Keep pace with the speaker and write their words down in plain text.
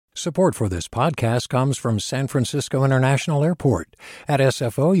Support for this podcast comes from San Francisco International Airport. At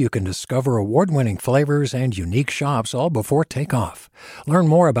SFO, you can discover award-winning flavors and unique shops all before takeoff. Learn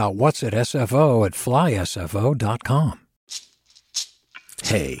more about what's at SFO at flysfo.com.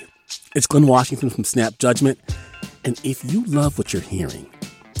 Hey, it's Glenn Washington from Snap Judgment. And if you love what you're hearing,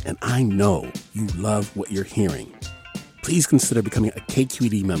 and I know you love what you're hearing, please consider becoming a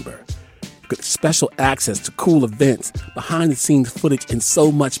KQED member. Get special access to cool events, behind-the-scenes footage, and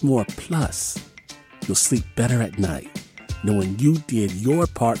so much more. Plus, you'll sleep better at night knowing you did your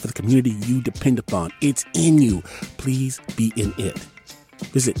part for the community you depend upon. It's in you. Please be in it.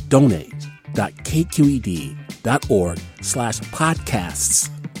 Visit donate.kqed.org/podcasts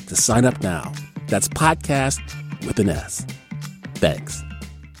to sign up now. That's podcast with an S. Thanks.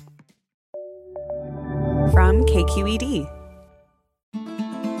 From KQED.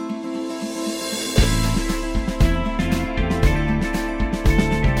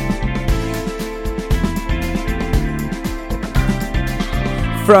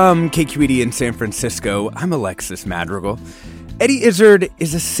 From KQED in San Francisco, I'm Alexis Madrigal. Eddie Izzard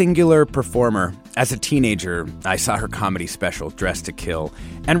is a singular performer. As a teenager, I saw her comedy special, Dressed to Kill,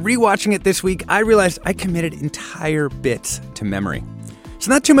 and rewatching it this week, I realized I committed entire bits to memory. It's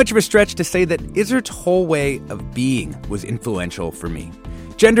not too much of a stretch to say that Izzard's whole way of being was influential for me.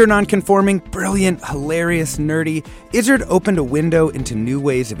 Gender nonconforming, brilliant, hilarious, nerdy, Izzard opened a window into new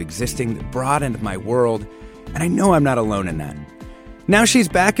ways of existing that broadened my world, and I know I'm not alone in that. Now she's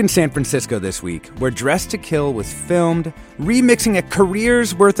back in San Francisco this week, where Dressed to Kill was filmed, remixing a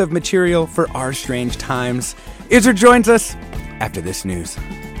career's worth of material for our strange times. Izzard joins us after this news.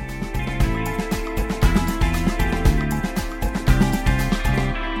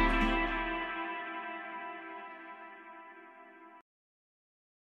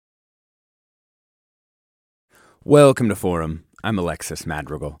 Welcome to Forum. I'm Alexis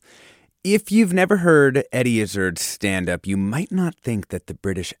Madrigal. If you've never heard Eddie Izzard's stand-up, you might not think that the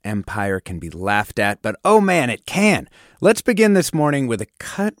British Empire can be laughed at, but oh man, it can. Let's begin this morning with a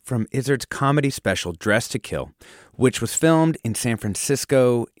cut from Izzard's comedy special, Dressed to Kill, which was filmed in San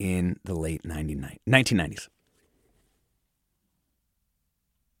Francisco in the late 1990s.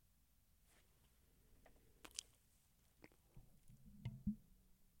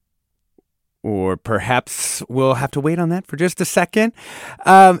 Or perhaps we'll have to wait on that for just a second.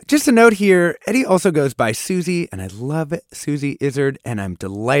 Just a note here, Eddie also goes by Susie, and I love Susie Izzard, and I'm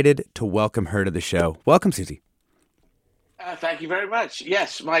delighted to welcome her to the show. Welcome, Susie. Thank you very much.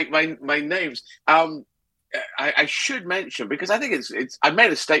 Yes, my name's... I should mention, because I think it's. I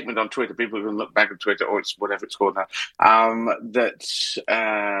made a statement on Twitter. People can look back at Twitter, or it's whatever it's called now,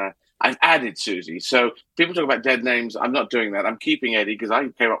 that... I've added Susie. So people talk about dead names. I'm not doing that. I'm keeping Eddie because I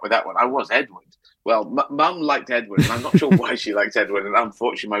came up with that one. I was Edward. Well, Mum liked Edward, and I'm not sure why she liked Edward. And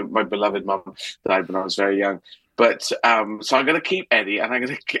unfortunately, my beloved Mum died when I was very young. But so I'm going to keep Eddie, and I'm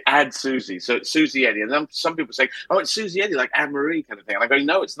going to add Susie. So it's Susie Eddie. And then some people say, oh, it's Susie Eddie, like Anne-Marie kind of thing. And I go,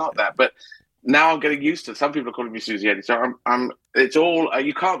 no, it's not that. But now I'm getting used to it. Some people are calling me Susie Eddie. So it's all,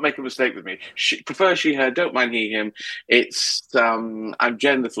 you can't make a mistake with me. Prefer she, her, don't mind he, him. It's, I'm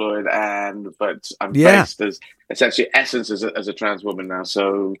gender fluid, but I'm based as essentially essence as a trans woman now.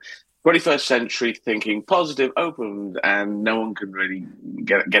 So 21st century thinking, positive, open, and no one can really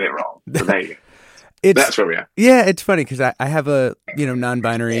get it wrong. So there you go. That's where we are. Yeah, it's funny because I have a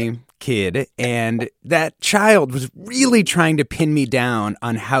non-binary kid, and that child was really trying to pin me down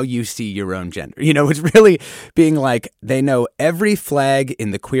on how you see your own gender. It's really being like, they know every flag in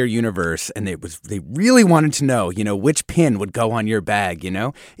the queer universe, and they really wanted to know, which pin would go on your bag.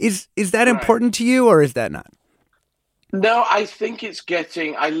 Is that important to you, or is that not? No, I think it's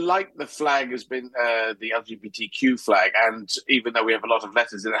getting... I like the flag has been the LGBTQ flag, and even though we have a lot of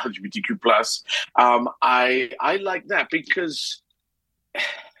letters in LGBTQ+, I like that because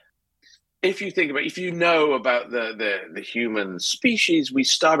if you think about... If you know about the human species, we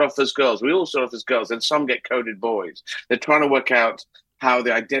start off as girls. We all start off as girls, and some get coded boys. They're trying to work out how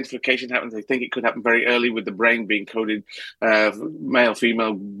the identification happens. They think it could happen very early with the brain being coded male,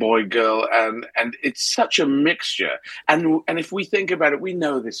 female, boy, girl, and it's such a mixture. And if we think about it, we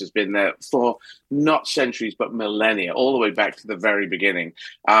know this has been there for not centuries but millennia, all the way back to the very beginning.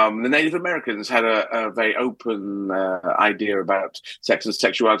 The Native Americans had a very open idea about sex and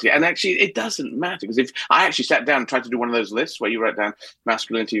sexuality, and actually it doesn't matter, because if I actually sat down and tried to do one of those lists where you write down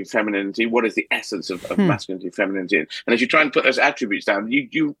masculinity and femininity, what is the essence of masculinity and femininity, and as you try and put those attributes down, sound,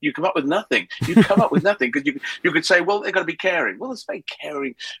 you come up with nothing. You come up with nothing because you could say, well, they've got to be caring. Well, there's very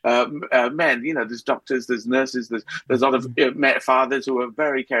caring men. There's doctors, there's nurses, there's a lot of fathers who are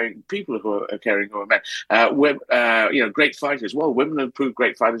very caring, people who are caring who are men. Great fighters. Well, women have proved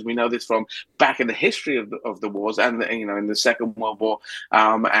great fighters. We know this from back in the history of the wars and in the Second World War.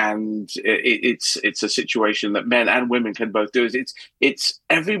 And it's a situation that men and women can both do. It's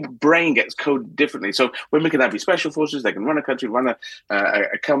every brain gets coded differently. So women can have special forces. They can run a country, run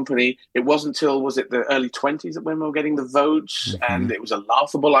a company. It wasn't until was it the early 20s that women were getting the votes, and it was a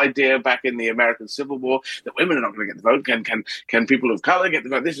laughable idea back in the American Civil War that women are not going to get the vote. Can people of color get the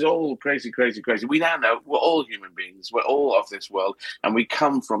vote? This is all crazy. We now know we're all human beings. We're all of this world, and we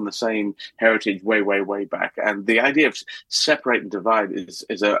come from the same heritage way back. And the idea of separate and divide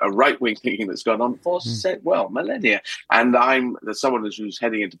is a right-wing thinking that's gone on for millennia. And I'm someone who's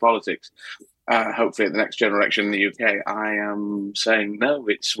heading into politics. Hopefully at the next general election in the UK, I am saying, no,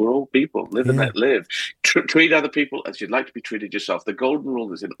 we're all people. Live and let live. Treat other people as you'd like to be treated yourself. The golden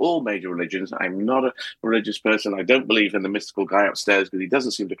rule is in all major religions. I'm not a religious person. I don't believe in the mystical guy upstairs because he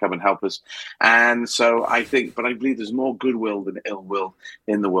doesn't seem to come and help us. And so I believe there's more goodwill than ill will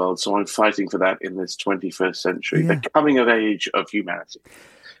in the world. So I'm fighting for that in this 21st century, the coming of age of humanity.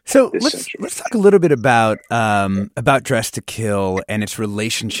 So let's talk a little bit about Dress to Kill and its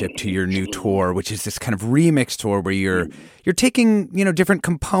relationship to your new tour, which is this kind of remix tour where you're taking different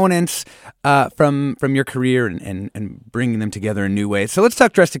components from your career and bringing them together in new ways. So let's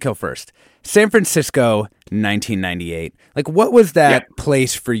talk Dress to Kill first. San Francisco, 1998. Like, what was that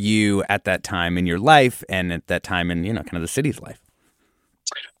place for you at that time in your life and at that time in kind of the city's life?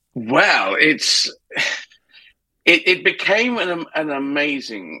 Well, It became an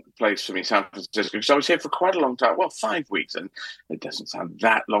amazing place for me, San Francisco, because I was here for quite a long time. Well, 5 weeks, and it doesn't sound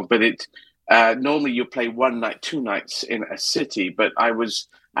that long, but normally you play one night, 2 nights in a city, but I was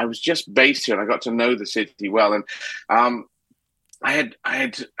just based here, and I got to know the city well, and I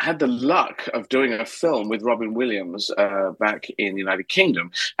had the luck of doing a film with Robin Williams back in the United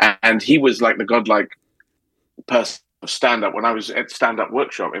Kingdom, and he was like the godlike person of stand-up when I was at stand-up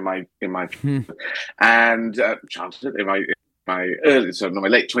workshop in my and childhood in my early, so no, my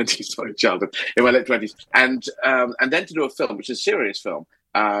late 20s, sorry, childhood in my late 20s, and then to do a film, which is a serious film,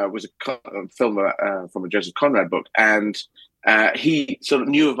 was a film from a Joseph Conrad book, and he sort of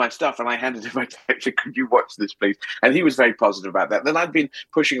knew of my stuff, and I handed him my text, could you watch this, please? And he was very positive about that. Then I'd been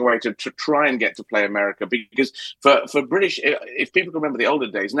pushing away to try and get to play America, because for British, if people can remember the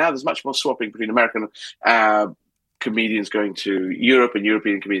older days, now there's much more swapping between American comedians going to Europe and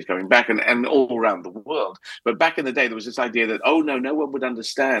European comedians going back and all around the world. But back in the day, there was this idea that, no one would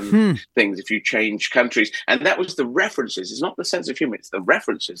understand things if you change countries. And that was the references. It's not the sense of humor, it's the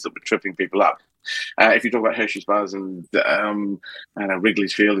references that were tripping people up. If you talk about Hershey's bars and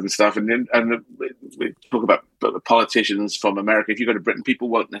Wrigley's Field and stuff, and we talk about the politicians from America, if you go to Britain, people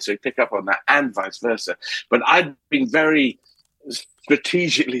won't necessarily pick up on that, and vice versa. But I'd been very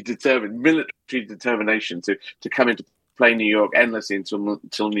strategically determined, military determination to come into play New York endlessly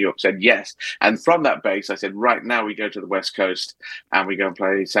until New York said yes. And from that base, I said, right, now we go to the West Coast and we go and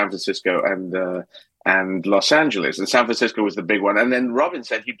play San Francisco and Los Angeles. And San Francisco was the big one. And then Robin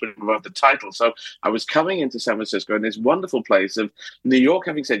said he put it above the title. So I was coming into San Francisco in this wonderful place of New York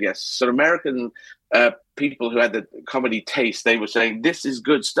having said yes. So American people who had the comedy taste, they were saying, this is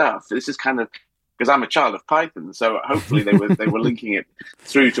good stuff. This is kind of, because I'm a child of Python, so hopefully they were linking it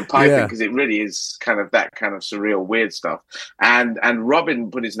through to Python, because it really is kind of that kind of surreal, weird stuff. And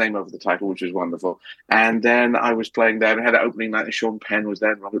Robin put his name over the title, which was wonderful. And then I was playing there, and I had an opening night, and Sean Penn was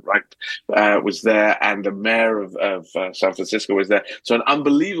there, and Robert Wright was there, and the mayor of San Francisco was there. So an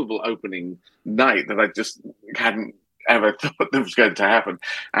unbelievable opening night that I just hadn't ever thought that was going to happen.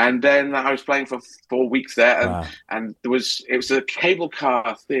 And then I was playing for 4 weeks there, and it was a cable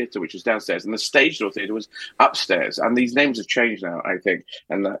car theatre which was downstairs, and the stage door theatre was upstairs. And these names have changed now, I think,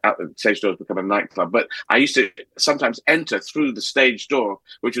 and the stage door has become a nightclub. But I used to sometimes enter through the stage door,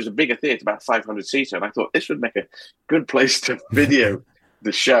 which was a bigger theatre, about 500 seater, and I thought this would make a good place to video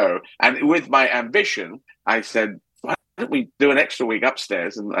the show. And with my ambition, I said, why don't we do an extra week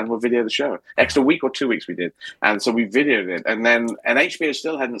upstairs and we'll video the show? Extra week or 2 weeks we did. And so we videoed it. And HBO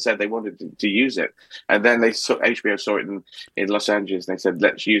still hadn't said they wanted to use it. And then HBO saw it in Los Angeles, and they said,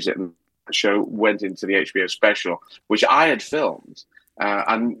 let's use it. And the show went into the HBO special, which I had filmed.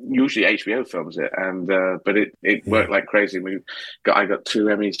 And usually HBO films it. But it worked like crazy. I got 2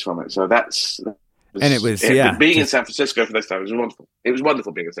 Emmys from it. So and it was being in San Francisco for this time, it was wonderful. It was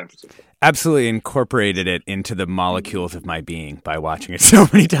wonderful being in San Francisco. Absolutely incorporated it into the molecules of my being by watching it so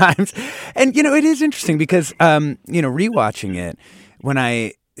many times. And it is interesting because rewatching it, when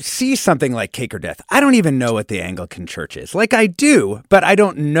I see something like Cake or Death, I don't even know what the Anglican Church is. Like I do, but I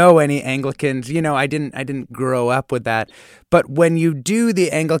don't know any Anglicans. You know, I didn't grow up with that. But when you do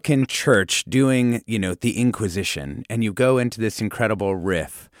the Anglican Church doing, you know, the Inquisition, and you go into this incredible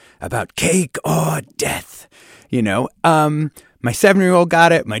riff about cake or death, you know, my 7-year-old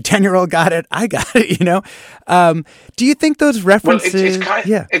got it. My 10-year-old got it. I got it, you know. Do you think those references... Well,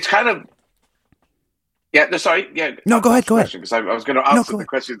 it's kind of... Yeah, no, sorry. Yeah, no, go ahead. Because I was going to answer the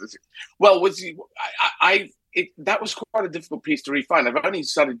question. Well, that was quite a difficult piece to refine. I've only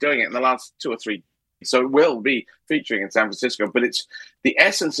started doing it in the last 2 or 3, so it will be featuring in San Francisco. But it's the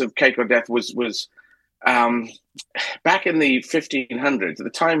essence of Cake or Death was back in the 1500s, at the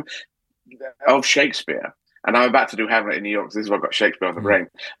time of Shakespeare. And I'm about to do Hamlet in New York. So this is what got Shakespeare on the brain.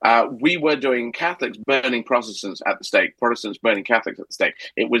 We were doing Catholics burning Protestants at the stake, Protestants burning Catholics at the stake.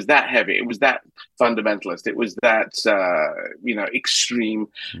 It was that heavy. It was that fundamentalist. It was that, extreme.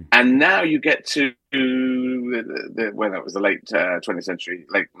 And now you get to when it was the late 20th century,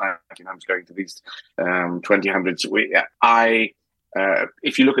 late 1900s, going to these 2000s.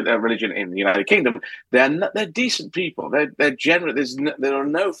 If you look at their religion in the United Kingdom, they're decent people. They're generous. There are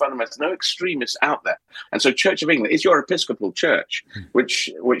no fundamentalists, no extremists out there. And so, Church of England is your Episcopal Church, which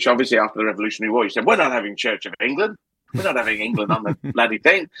obviously after the Revolutionary War, you said we're not having Church of England. We're not having England on the bloody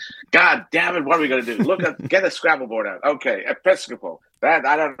thing. God damn it! What are we going to do? Get a Scrabble board out. Okay, Episcopal. That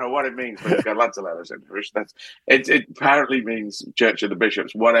I don't know what it means, but it's got lots of letters in it. It apparently means Church of the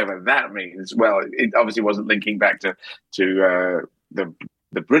Bishops, whatever that means. Well, it obviously wasn't linking back to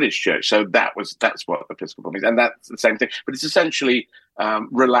the British Church. So that's what Episcopal means, and that's the same thing. But it's essentially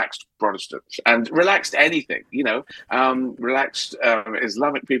relaxed Protestants and relaxed anything, you know, relaxed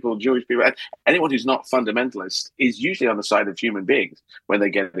Islamic people, Jewish people, and anyone who's not fundamentalist is usually on the side of human beings. When they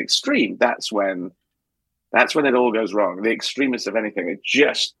get extreme, that's when it all goes wrong. The extremists of anything, it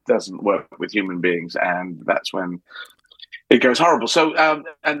just doesn't work with human beings, and that's when it goes horrible. So,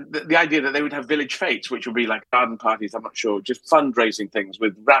 and the idea that they would have village fetes, which would be like garden parties, I'm not sure, just fundraising things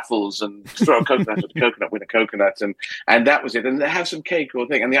with raffles and throw a coconut at a coconut, win a coconut, and that was it. And they have some cake or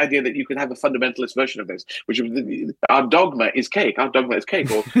thing. And the idea that you could have a fundamentalist version of this, which our dogma is cake. Our dogma is cake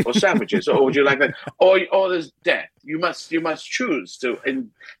or sandwiches, or would you like that? Or there's death. You must choose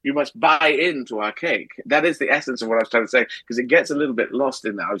you must buy into our cake. That is the essence of what I was trying to say, because it gets a little bit lost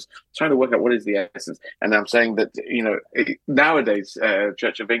in that. I was trying to work out what is the essence, and I'm saying that, you know, nowadays,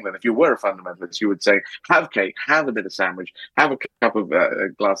 Church of England, if you were a fundamentalist, you would say, have cake, have a bit of sandwich, have a cup of a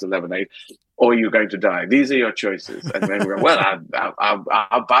glass of lemonade, or you're going to die. These are your choices. And then we go, well,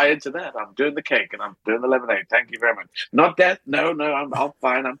 I'll buy into that. I'm doing the cake and I'm doing the lemonade. Thank you very much. Not death. No, I'm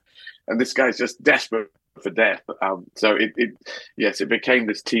fine. And this guy's just desperate for death. So it became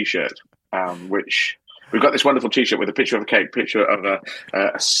this T-shirt, which we've got this wonderful T-shirt with a picture of a cake, picture of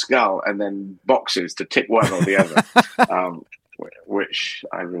a skull, and then boxes to tick one or the other. Which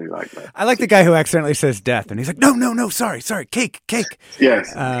I really like. That. I like the guy who accidentally says death, and he's like, no, sorry, cake.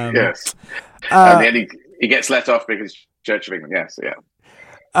 Yes, yes. And then he gets let off because Church of England. Yes,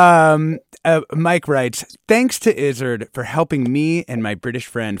 yeah. Mike writes, thanks to Izzard for helping me and my British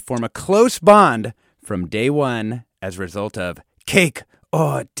friend form a close bond from day one as a result of Cake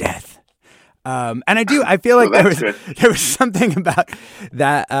or Death. And I feel like there was something about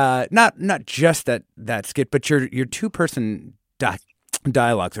that, not just that skit, but your 2-person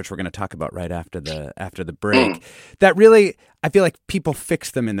dialogues, which we're going to talk about right after the break, that really, I feel like people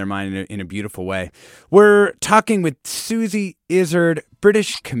fix them in their mind in a beautiful way. We're talking with Susie Izzard,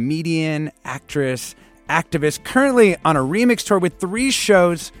 British comedian, actress, activist, currently on a remix tour with 3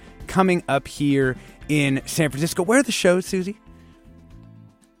 shows coming up here in San Francisco. Where are the shows, Susie?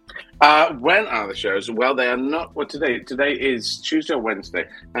 When are the shows? Well, they are not. Well, today is Tuesday or Wednesday.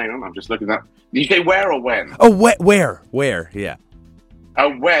 Hang on, I'm just looking up. Did you say where or when? Oh, where? Yeah.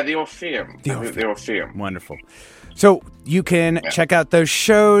 Where? The Orpheum. The Orpheum. Wonderful. So you can check out those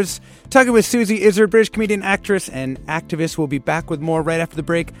shows. Talking with Susie Izzard, British comedian, actress, and activist. We'll be back with more right after the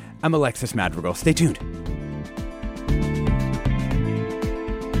break. I'm Alexis Madrigal. Stay tuned.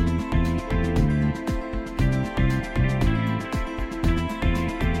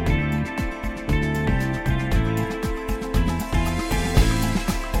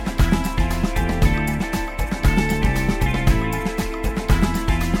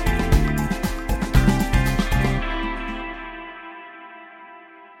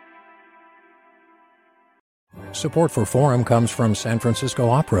 Support for Forum comes from San Francisco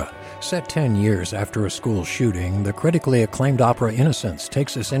Opera. Set 10 years after a school shooting, the critically acclaimed opera Innocence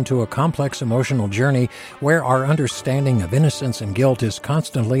takes us into a complex emotional journey where our understanding of innocence and guilt is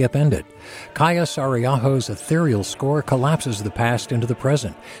constantly upended. Kaya Sariaho's ethereal score collapses the past into the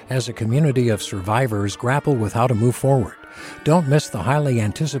present as a community of survivors grapple with how to move forward. Don't miss the highly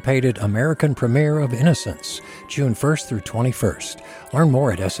anticipated American premiere of Innocence, June 1st through 21st. Learn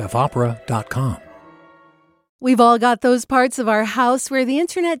more at sfopera.com. We've all got those parts of our house where the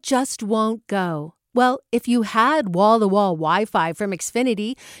internet just won't go. Well, if you had wall-to-wall Wi-Fi from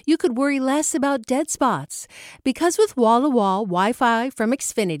Xfinity, you could worry less about dead spots. Because with wall-to-wall Wi-Fi from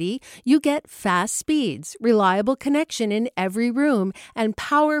Xfinity, you get fast speeds, reliable connection in every room, and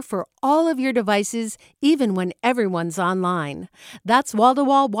power for all of your devices, even when everyone's online. That's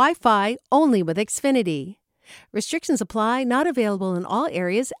wall-to-wall Wi-Fi only with Xfinity. Restrictions apply, not available in all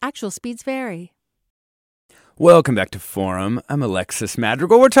areas. Actual speeds vary. Welcome back to Forum. I'm Alexis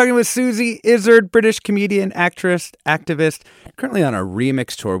Madrigal. We're talking with Susie Izzard, British comedian, actress, activist, currently on a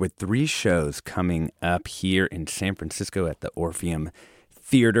remix tour with 3 shows coming up here in San Francisco at the Orpheum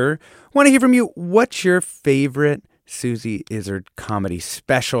Theater. Want to hear from you. What's your favorite Susie Izzard comedy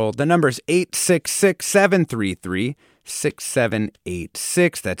special? The number is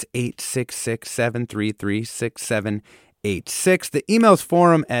 866-733-6786. That's 866-733-6786. The email's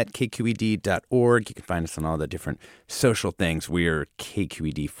forum@kqed.org. You can find us on all the different social things. We're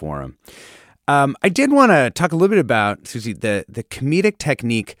KQED Forum. I did want to talk a little bit about, Susie, the comedic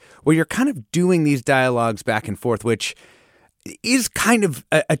technique where you're kind of doing these dialogues back and forth, which is kind of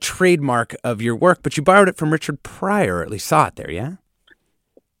a trademark of your work, but you borrowed it from Richard Pryor, or at least saw it there, yeah?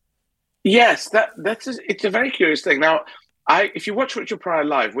 Yes, it's a very curious thing. Now, if you watch Richard Pryor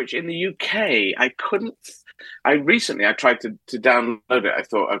live, which in the UK I couldn't. I tried to download it. I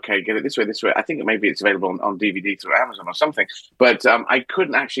thought, okay, get it this way. I think maybe it's available on DVD through Amazon or something. But I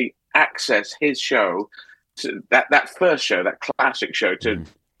couldn't actually access his show, that first show, that classic show, to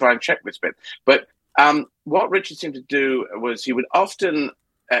try and check this bit. But what Richard seemed to do was he would often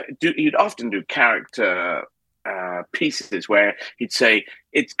do character pieces where he'd say,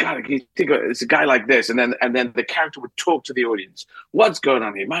 it's a guy like this, and then the character would talk to the audience. What's going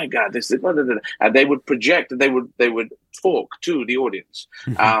on here? My God, this is, and they would project, and they would talk to the audience.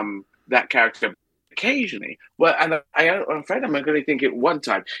 That character occasionally. Well, and I'm afraid I'm going to think it one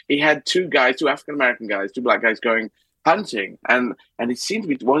time. He had 2 African American guys, 2 black guys going hunting, and it seemed to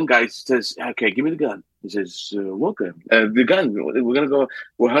be one guy says, "Okay, give me the gun." He says, "What gun?" The gun. We're gonna go.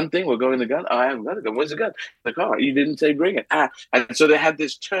 We're hunting. We're going the gun. Oh, I haven't got a gun. Where's the gun? The car. You didn't say bring it. And so they had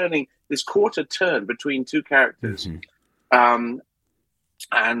this quarter turn between 2 characters, and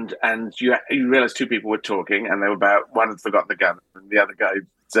you realize 2 people were talking, and they were about, one had forgotten the gun, and the other guy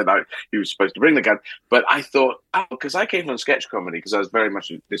said he was supposed to bring the gun. But I thought, because I came from sketch comedy, because I was very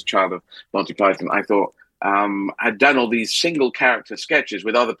much this child of Monty Python, I thought. I'd done all these single character sketches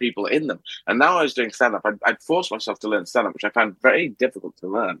with other people in them. And now I was doing stand-up. I'd forced myself to learn stand-up, which I found very difficult to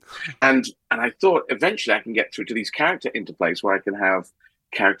learn. And I thought eventually I can get through to these character interplays where I can have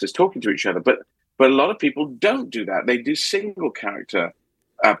characters talking to each other. But a lot of people don't do that. They do single character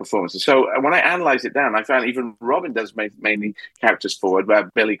performances. So when I analyzed it down, I found even Robin does mainly characters forward,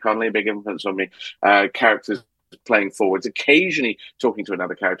 Billy Connolly, a big influence on me, characters playing forwards, occasionally talking to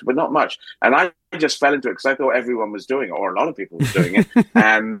another character, but not much. And I just fell into it because I thought everyone was doing it, or a lot of people were doing it,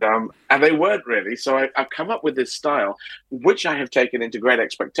 and they weren't really. So I've come up with this style, which I have taken into Great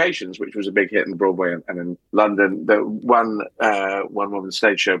Expectations, which was a big hit in Broadway and in London. The one woman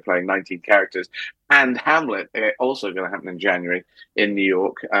stage show playing 19 characters, and Hamlet, also going to happen in January in New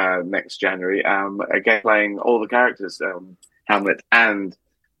York next January. Again, playing all the characters, Hamlet and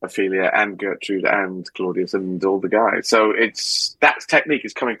Ophelia and Gertrude and Claudius and all the guys. So that technique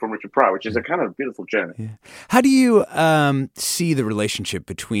is coming from Richard Pryor, which is a kind of beautiful journey. Yeah. How do you see the relationship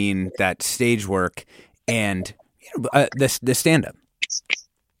between that stage work and the stand-up?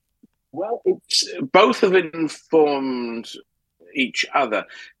 Well, both have informed each other.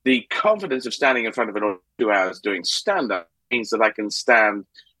 The confidence of standing in front of an audience for 2 hours doing stand-up means that I can stand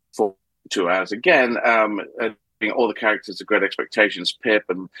for 2 hours again. All the characters of Great Expectations, Pip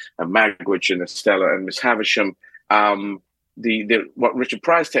and Magwitch and Estella and Miss Havisham. What Richard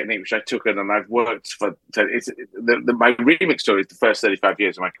Pryor's technique, which I took in and I've worked for, my remix story is the first 35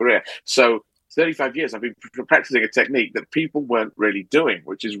 years of my career. So 35 years I've been practicing a technique that people weren't really doing,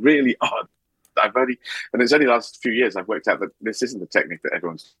 which is really odd. And it's only the last few years I've worked out that this isn't the technique that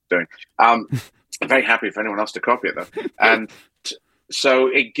everyone's doing. I'm very happy for anyone else to copy it though. And so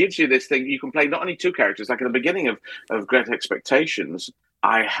it gives you this thing. You can play not only 2 characters, like at the beginning of Great Expectations,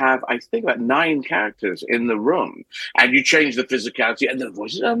 I think about 9 characters in the room, and you change the physicality and the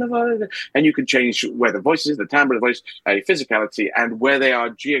voices, and you can change where the voices, the timbre of the voice, physicality, and where they are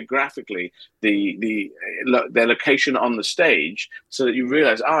geographically, their location on the stage, so that you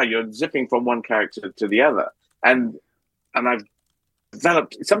realize, you're zipping from one character to the other, and I've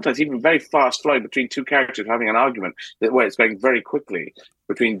developed sometimes even very fast flow between two characters having an argument where it's going very quickly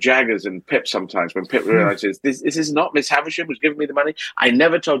between Jaggers and Pip. Sometimes when Pip realizes this is not Miss Havisham who's giving me the money. I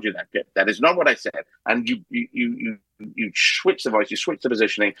never told you that, Pip. That is not what I said. And you switch the voice, you switch the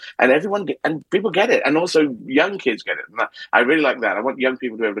positioning, and people get it, and also young kids get it. And I really like that. I want young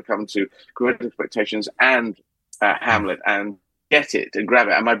people to be able to come to Great Expectations and Hamlet and get it and grab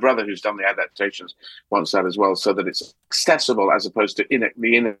it. And my brother, who's done the adaptations, wants that as well, so that it's accessible as opposed to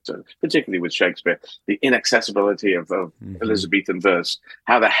particularly with Shakespeare, the inaccessibility of Elizabethan verse.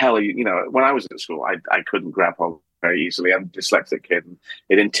 How the hell are you? When I was at school, I couldn't grab hold very easily. I'm a dyslexic kid, and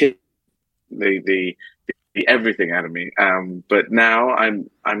it intimidated the everything out of me. But now I'm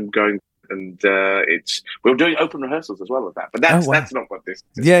going. And we're doing open rehearsals as well with that, but that's not what this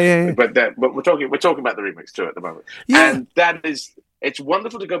is. Yeah. But we're talking about the remix too at the moment, and it's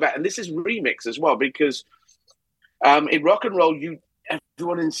wonderful to go back. And this is remix as well, because in rock and roll,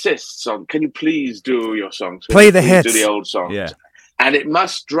 everyone insists on, can you please do your songs? Play the hits, do the old songs. Yeah. And it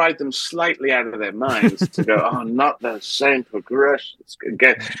must drive them slightly out of their minds to go, not the same progressions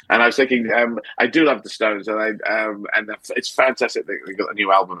again. And I was thinking, I do love the Stones, and it's fantastic that they got a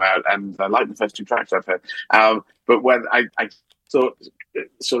new album out, and I like the first 2 tracks I've heard. But when I thought,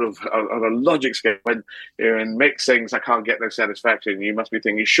 sort of on a logic scale, when you're in Mick sings, I can't get no satisfaction, you must be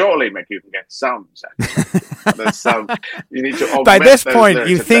thinking, surely Mick, you can get some satisfaction. There's some, you need to by this point,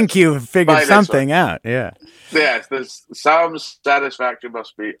 you think you've figured something out. Yeah. Yes, there's some satisfaction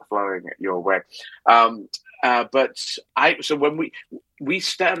must be flowing your way. So when we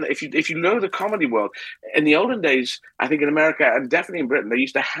stand, if you know the comedy world, in the olden days, I think in America and definitely in Britain, they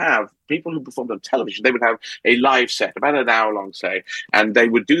used to have people who performed on television. They would have a live set, about an hour long, say, and they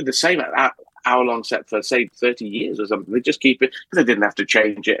would do the same hour-long set for, say, 30 years or something. They just keep it because they didn't have to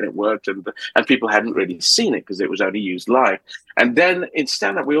change it, and it worked, and people hadn't really seen it because it was only used live. And then in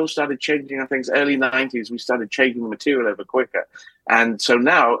stand-up, we all started changing our things. Early 90s, we started changing the material over quicker. And so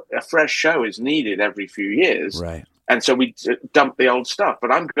now a fresh show is needed every few years. Right. And so we dump the old stuff.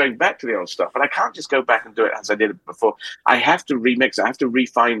 But I'm going back to the old stuff. But I can't just go back and do it as I did it before. I have to remix it. I have to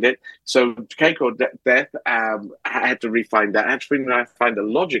refine it. So Cake or Death, I had to refine that. I had to find the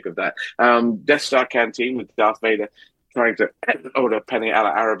logic of that. Death Star Canteen with Darth Vader trying to order Penny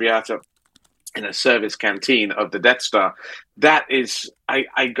alla Arrabbiata in a service canteen of the Death Star. That is,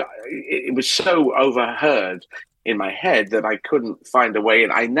 it was so overheard in my head that I couldn't find a way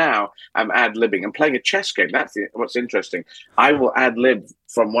in. I now am ad-libbing. I'm playing a chess game. That's what's interesting. I will ad-lib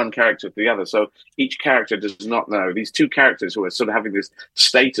from one character to the other. So each character does not know. These two characters who are sort of having this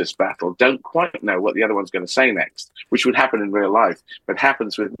status battle don't quite know what the other one's going to say next, which would happen in real life, but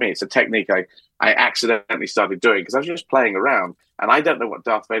happens with me. It's a technique I accidentally started doing because I was just playing around, and I don't know what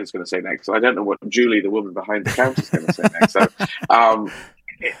Darth Vader's going to say next. So I don't know what Julie, the woman behind the counter, is going to say next. So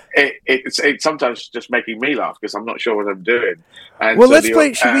it's sometimes just making me laugh because I'm not sure what I'm doing. And well, so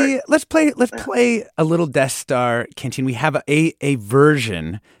let's play a little Death Star Canteen. We have a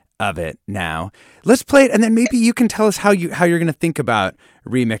version of it now. Let's play it, and then maybe you can tell us how you're going to think about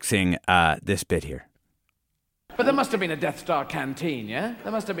remixing this bit here. But there must have been a Death Star canteen, yeah?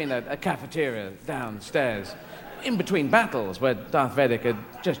 There must have been a cafeteria downstairs, in between battles, where Darth Vader could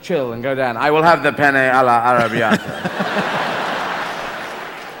just chill and go down. I will have the penne alla arrabbiata.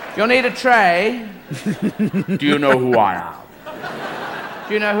 You'll need a tray. Do you know who I am?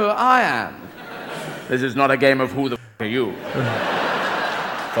 Do you know who I am? This is not a game of who the are you.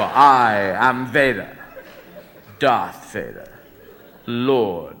 For I am Vader. Darth Vader.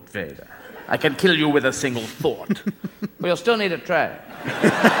 Lord Vader. I can kill you with a single thought. But you'll still need a tray.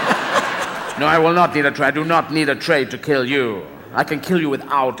 No, I will not need a tray. I do not need a tray to kill you. I can kill you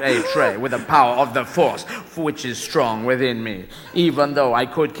without a tray, with the power of the Force, which is strong within me, even though I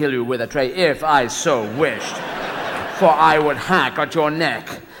could kill you with a tray if I so wished. For I would hack at your neck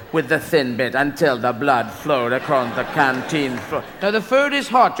with the thin bit until the blood flowed across the canteen floor. No, the food is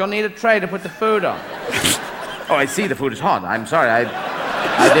hot. You'll need a tray to put the food on. Oh, I see the food is hot. I'm sorry, I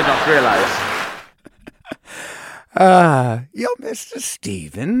did not realize. Mr.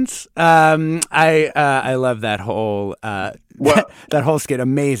 Stevens. I love that whole that whole skit.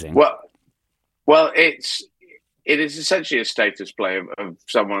 Amazing. Well, it is essentially a status play of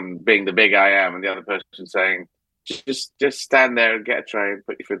someone being the big I am, and the other person saying, Just stand there and get a tray and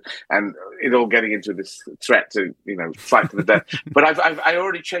put your food, and it all getting into this threat to fight to the death. But I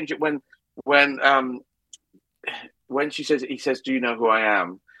already changed it when he says, "Do you know who I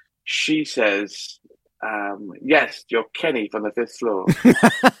am?" She says, "Yes, you're Kenny from the fifth floor."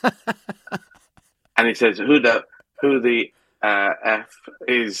 And he says, "Who the F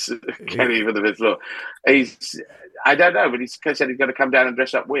is Kenny from the fifth floor?" I don't know, but he said he's going to come down and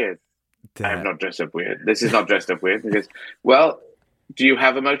dress up weird. I have not dressed up weird. This is not dressed up weird. He goes, "Well, do you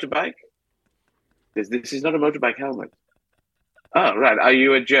have a motorbike?" This is not a motorbike helmet. Oh, right. Are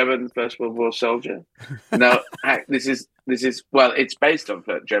you a German First World War soldier? No, this is well, it's based on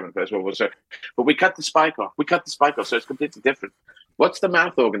German First World War soldier, but we cut the spike off. So it's completely different. What's the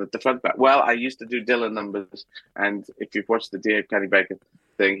mouth organ at the front back? Well, I used to do Dylan numbers, and if you've watched the Dear Kenny Baker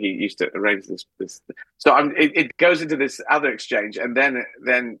thing, he used to arrange this. So it goes into this other exchange, and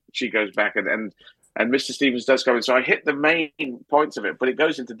then she goes back, and Mr. Stevens does come in. So I hit the main points of it, but it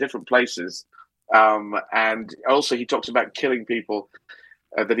goes into different places. And also he talks about killing people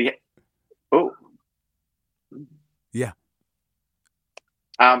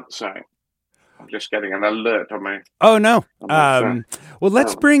sorry, I'm just getting an alert on my well,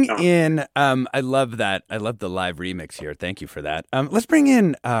 let's bring in I love that. I love the live remix here. Thank you for that. Let's bring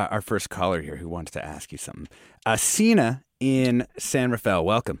in our first caller here who wants to ask you something. Sina in San Rafael,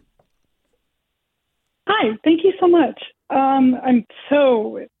 welcome. Hi, thank you so much. I'm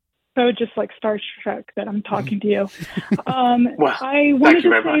so just like starstruck that I'm talking to you. I wanted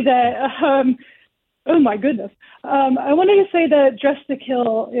to say that, oh my goodness. I wanted to say that Dress to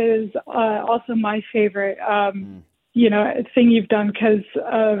Kill is also my favorite, thing you've done because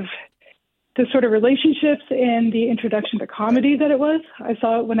of the sort of relationships and the introduction to comedy that it was. I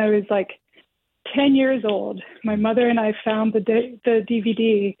saw it when I was like 10 years old. My mother and I found the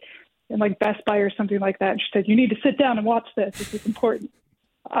DVD in like Best Buy or something like that. And she said, "You need to sit down and watch this. This is important."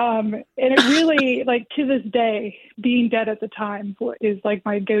 And it really, like, to this day, being dead at the time is like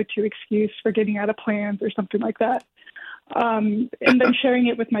my go-to excuse for getting out of plans or something like that. And then sharing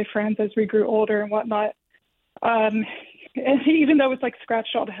it with my friends as we grew older and whatnot. And even though it's like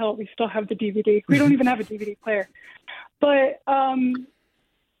scratched all to hell, we still have the DVD. We don't even have a DVD player. But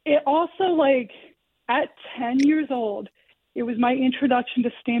it also, like, at 10 years old, it was my introduction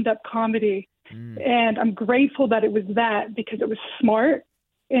to stand-up comedy. And I'm grateful that it was that because it was smart.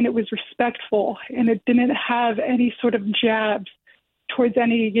 And it was respectful, and it didn't have any sort of jabs towards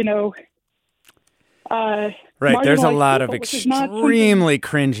any, right. There's a lot of extremely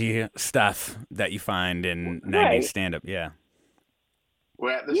cringy stuff that you find in 90s stand-up. Yeah.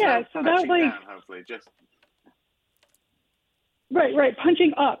 Well, so that down, hopefully, just right,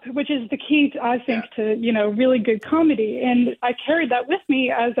 punching up, which is the key, I think, to really good comedy. And I carried that with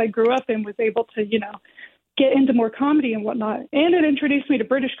me as I grew up and was able to, get into more comedy and whatnot. And it introduced me to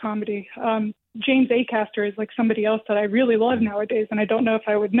British comedy. James Acaster is like somebody else that I really love nowadays, and I don't know if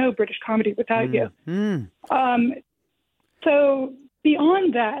I would know British comedy without you. So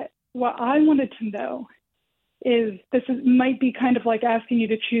beyond that, what I wanted to know is might be kind of like asking you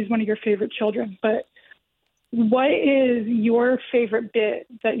to choose one of your favorite children, but what is your favorite bit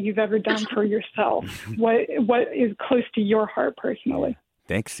that you've ever done for yourself? What is close to your heart personally?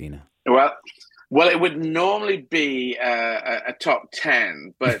 Thanks, Sina. Well, it would normally be a top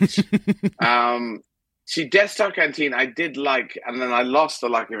 10, but Death Star Canteen I did like, and then I lost the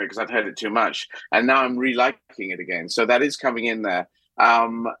liking of it because I'd heard it too much, and now I'm reliking it again. So that is coming in there.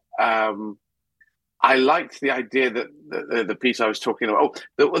 I liked the idea that the piece I was talking about,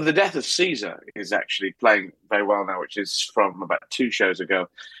 the Death of Caesar is actually playing very well now, which is from about 2 shows ago,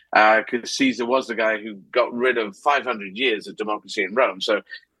 because Caesar was the guy who got rid of 500 years of democracy in Rome. So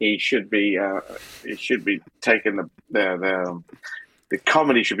he should be taken the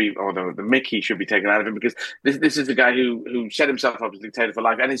comedy should be, or the Mickey should be taken out of him, because this is the guy who set himself up as dictator for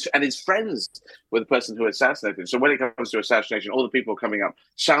life, and his friends were the person who assassinated him. So when it comes to assassination, all the people coming up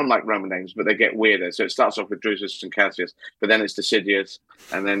sound like Roman names, but they get weirder. So it starts off with Drusus and Cassius, but then it's Decidius,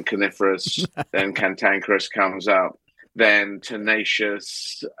 and then Coniferous, then Cantankerous comes up, then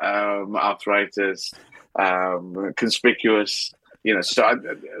Tenacious, Arthritis, Conspicuous. So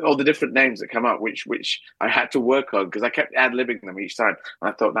all the different names that come up, which I had to work on because I kept ad-libbing them each time. And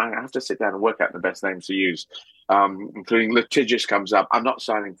I thought, I have to sit down and work out the best names to use, including Litigious comes up. I'm not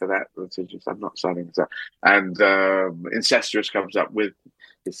signing for that, Litigious. I'm not signing for that. And Incestuous comes up with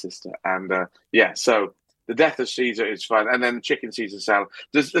his sister. And so the Death of Caesar is fun. And then Chicken Caesar salad.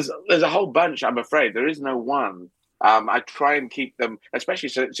 There's a whole bunch, I'm afraid. There is no one I try and keep them, especially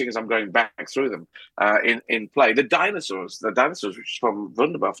seeing as I'm going back through them in play. The dinosaurs, which is from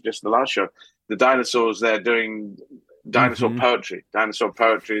Wunderbar, just the last show, the dinosaurs, they're doing dinosaur poetry. Dinosaur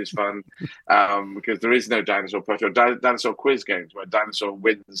poetry is fun because there is no dinosaur poetry. Or dinosaur quiz games where a dinosaur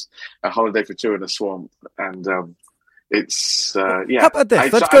wins a holiday for two in a swamp. And it's, How about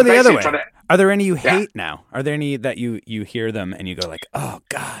this? Let's go the other way. Are there any you hate now? Are there any that you hear them and you go like, oh,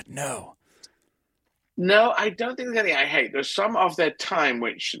 God, no? No, I don't think there's any I hate. There's some of their time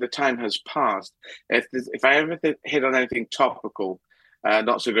which the time has passed. If I ever hit on anything topical,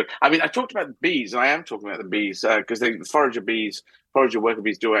 not so good. I mean, I talked about the bees, and I am talking about the bees because the forager worker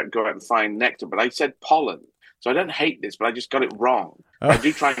bees go out and find nectar. But I said pollen, so I don't hate this, but I just got it wrong. Oh. I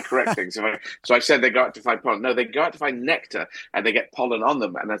do try and correct things. So I said they go out to find pollen. No, they go out to find nectar, and they get pollen on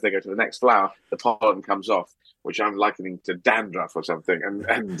them. And as they go to the next flower, the pollen comes off, which I'm likening to dandruff or something.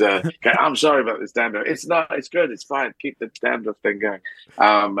 And I'm sorry about this dandruff. It's not. It's good. It's fine. Keep the dandruff thing going.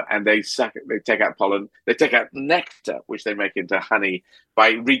 And they suck it. They take out pollen. They take out nectar, which they make into honey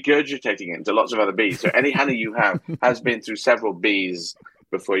by regurgitating it into lots of other bees. So any honey you have has been through several bees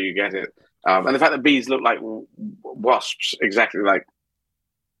before you get it. And the fact that bees look like wasps, exactly like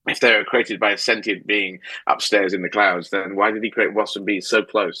if they're created by a sentient being upstairs in the clouds, then why did he create wasps and bees so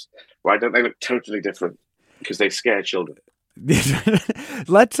close? Why don't they look totally different? Because they scare children. Let's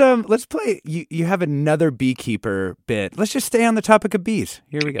play. You have another beekeeper bit. Let's just stay on the topic of bees.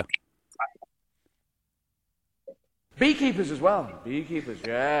 Here we go. Beekeepers as well. Beekeepers,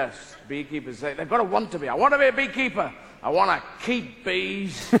 yes. Beekeepers, they've got to want to be. I want to be a beekeeper. I want to keep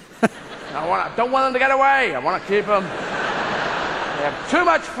bees. I don't want them to get away. I want to keep them. They have too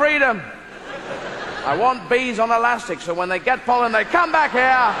much freedom. I want bees on elastic, so when they get pollen, they come back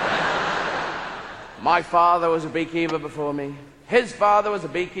here. My father was a beekeeper before me. His father was a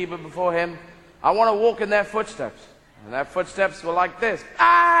beekeeper before him. I want to walk in their footsteps. And their footsteps were like this.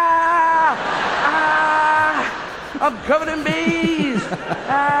 Ah! Ah! I'm covered in bees!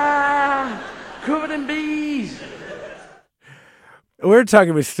 Ah! Covered in bees! We're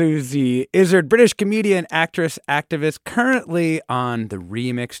talking with Susie Izzard, British comedian, actress, activist, currently on the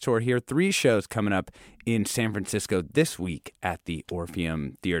Remix tour here. 3 shows coming up in San Francisco this week at the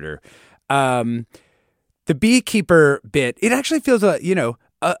Orpheum Theater. The beekeeper bit, it actually feels a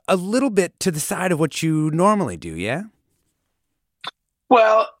little bit to the side of what you normally do, yeah?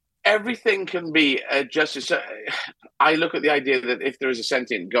 Well, everything can be justice. I look at the idea that if there is a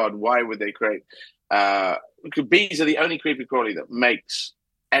sentient God, why would they create... bees are the only creepy crawly that makes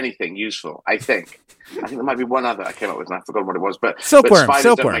anything useful, I think. I think there might be one other I came up with, and I forgot what it was. But silkworms,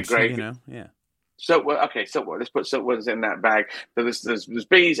 yeah. Silkworm. Okay, silkworm. Let's put silkworms in that bag. So there's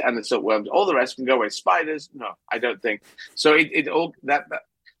bees and the silkworms. All the rest can go away. Spiders, no, I don't think. So I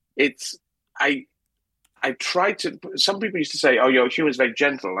tried to. Some people used to say, "Oh, human's very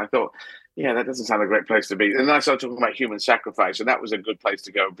gentle." And I thought, yeah, that doesn't sound a great place to be. And then I started talking about human sacrifice, and that was a good place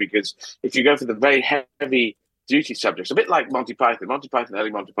to go because if you go for the very heavy duty subjects, a bit like Monty Python.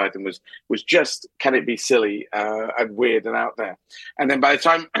 Early Monty Python was just, can it be silly and weird and out there? And then by the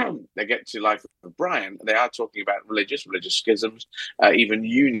time they get to Life of Brian, they are talking about religious schisms, even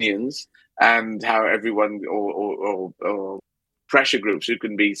unions, and how everyone or pressure groups who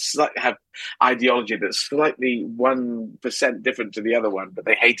can be have ideology that's slightly 1% different to the other one, but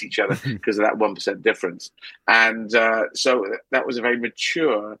they hate each other because of that 1% difference. And so that was a very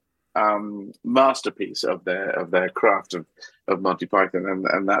mature masterpiece of their craft of Monty Python,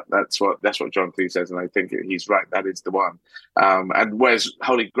 and that's what John Cleese says, and I think he's right. That is the one. And whereas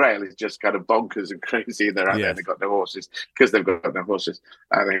Holy Grail is just kind of bonkers and crazy, and they're out there and they've got no horses because they've got no horses.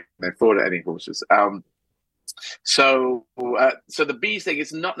 They afford any horses. So the bees thing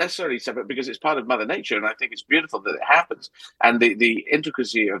is not necessarily separate because it's part of Mother Nature, and I think it's beautiful that it happens. And the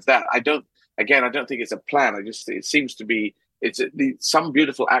intricacy of that, I don't think it's a plan. It seems to be some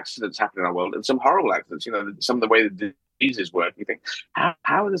beautiful accidents happen in our world and some horrible accidents. Some of the way the diseases work. You think,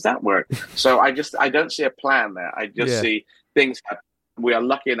 how does that work? So I don't see a plan there. I just see things happen. We are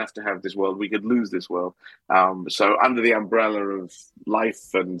lucky enough to have this world. We could lose this world. So under the umbrella of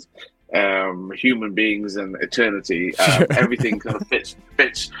life and human beings and eternity, everything kind of fits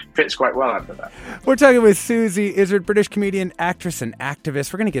quite well under that. We're talking with Susie Izzard, British comedian, actress, and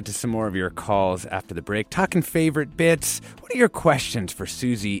activist. We're going to get to some more of your calls after the break. Talking favorite bits. What are your questions for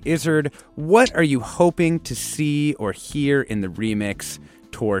Susie Izzard? What are you hoping to see or hear in the Remix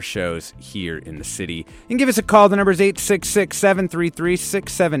tour shows here in the city? You can give us a call. The number is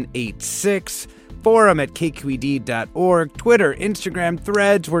 866-733-6786. Forum at kqed.org. Twitter, Instagram,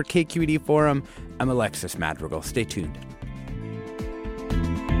 Threads, we're KQED Forum. I'm Alexis Madrigal. Stay tuned.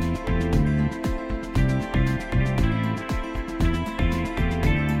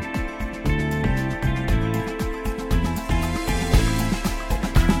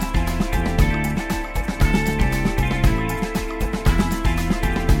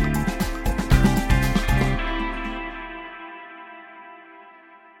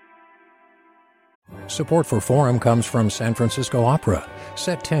 Support for Forum comes from San Francisco Opera.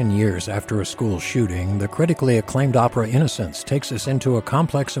 Set 10 years after a school shooting, the critically acclaimed opera Innocence takes us into a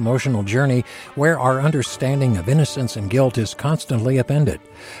complex emotional journey where our understanding of innocence and guilt is constantly upended.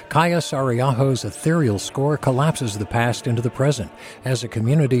 Kaya Sariaho's ethereal score collapses the past into the present as a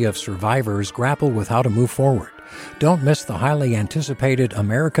community of survivors grapple with how to move forward. Don't miss the highly anticipated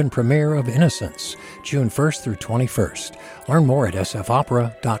American premiere of Innocence, June 1st through 21st. Learn more at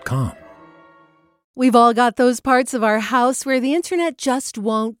sfopera.com. We've all got those parts of our house where the internet just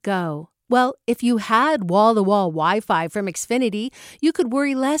won't go. Well, if you had wall-to-wall Wi-Fi from Xfinity, you could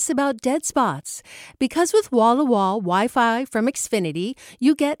worry less about dead spots. Because with wall-to-wall Wi-Fi from Xfinity,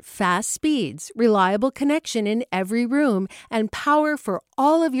 you get fast speeds, reliable connection in every room, and power for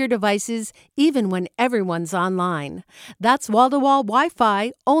all of your devices, even when everyone's online. That's wall-to-wall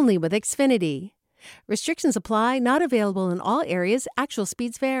Wi-Fi only with Xfinity. Restrictions apply, not available in all areas. Actual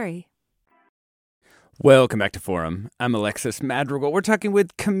speeds vary. Welcome back to Forum. I'm Alexis Madrigal. We're talking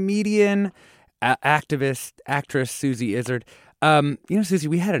with comedian, activist, actress Susie Izzard. Susie,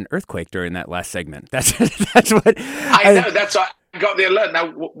 we had an earthquake during that last segment. That's what I know. That's why I got the alert. Now,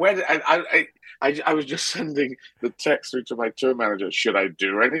 where did I was just sending the text through to my tour manager. Should I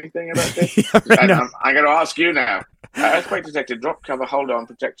do anything about this? Yeah, right, I'm going to ask you now. Earthquake detected. Drop cover. Hold on.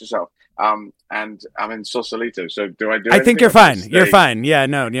 Protect yourself. And I'm in Sausalito. So do I do? I think you're fine. You're fine. Yeah.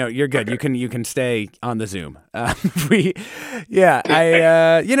 No. You're good. Okay. You can stay on the Zoom.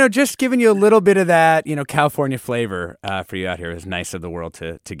 Just giving you a little bit of that, California flavor for you out here. It's nice of the world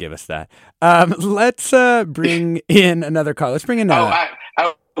to give us that. Let's bring in another call. Let's bring in.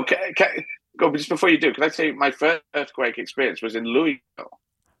 Okay. Go, just before you do, can I say my first earthquake experience was in Louisville,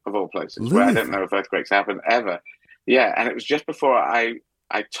 of all places, where I don't know if earthquakes happen ever. Yeah, and it was just before I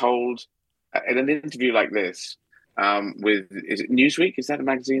told in an interview like this with, is it Newsweek? Is that a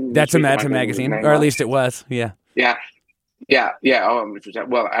magazine? That's a magazine, or at least it was. Yeah. Yeah. Oh,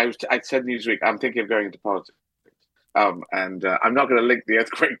 well, I said Newsweek. I'm thinking of going into politics. And I'm not going to link the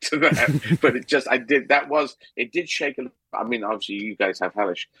earthquake to that, but it did shake a little. I mean, obviously you guys have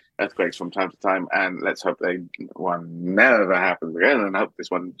hellish earthquakes from time to time, and let's hope one never happens again, and I hope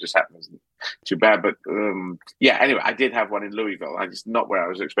this one just happens too bad. But anyway, I did have one in Louisville. I just not where I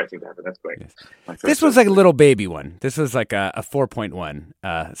was expecting to have an earthquake. Yes. This was like a little baby one. This was like a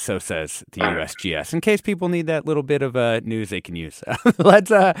 4.1. So says the USGS. In case people need that little bit of news they can use.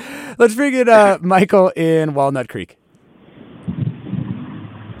 Let's bring in Michael in Walnut Creek.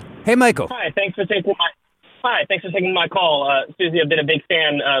 Hey, Michael. Hi, thanks for taking my call. Susie, I've been a big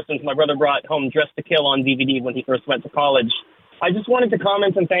fan since my brother brought home Dressed to Kill on DVD when he first went to college. I just wanted to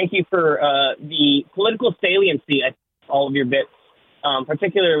comment and thank you for the political saliency of all of your bits.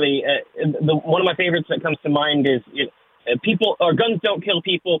 Particularly, one of my favorites that comes to mind is people or guns don't kill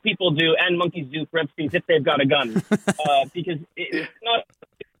people, people do, and monkeys do, parentheses, if they've got a gun. Because it's not...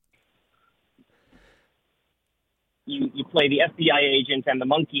 You play the FBI agent and the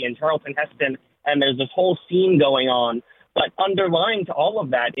monkey in Charlton Heston, and there's this whole scene going on. But underlying to all of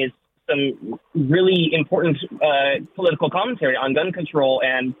that is some really important political commentary on gun control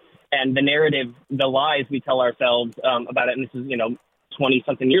and the narrative, the lies we tell ourselves about it. And this is,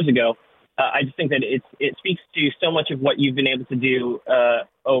 20-something years ago. I just think that it speaks to so much of what you've been able to do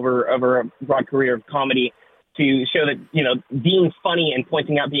over a broad career of comedy to show that, being funny and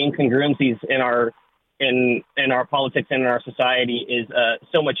pointing out the incongruencies in our politics and in our society is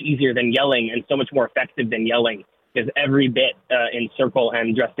so much easier than yelling and so much more effective than yelling, because every bit in Circle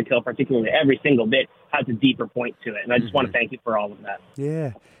and Dressed to Kill, particularly every single bit, has a deeper point to it. And I just want to thank you for all of that.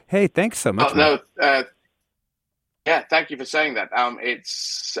 Yeah. Hey, thanks so much. Thank you for saying that.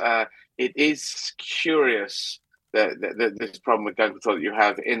 It is curious that this problem with gun control that you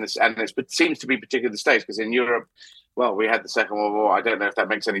have in this, and it seems to be particularly in the States, because in Europe, well, we had the Second World War. I don't know if that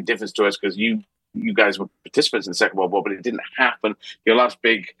makes any difference to us, because you guys were participants in the Second World War, but it didn't happen. Your last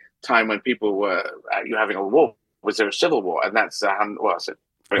big time when people were having a war was there a civil war, and that's a long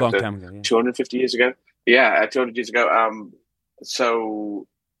time ago, 250 years ago. Yeah, 200 years ago. It's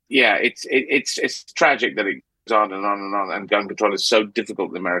tragic that it goes on and on and on, and gun control is so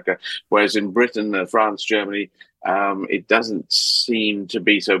difficult in America, whereas in Britain, France, Germany, it doesn't seem to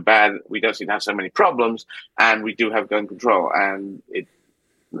be so bad. We don't seem to have so many problems, and we do have gun control, and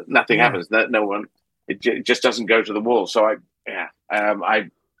nothing happens. No one. It just doesn't go to the wall. So I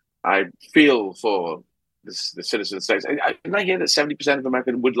feel for the citizen states. I hear that 70% of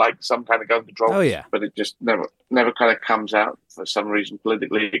Americans would like some kind of gun control. Oh yeah, but it just never kind of comes out for some reason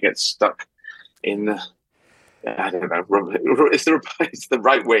politically. It gets stuck in. I don't know. It's the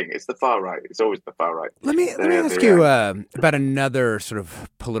right wing. It's the far right. It's always the far right. Let me ask you about another sort of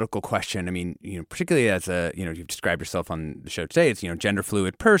political question. I mean, particularly as you've described yourself on the show today. It's gender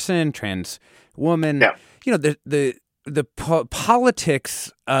fluid person, trans woman. Yeah. The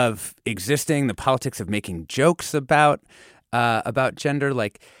politics of existing, the politics of making jokes about gender,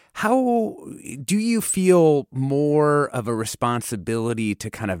 like. How do you feel more of a responsibility to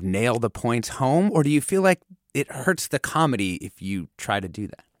kind of nail the points home, or do you feel like it hurts the comedy if you try to do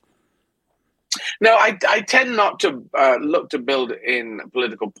that? No, I tend not to look to build in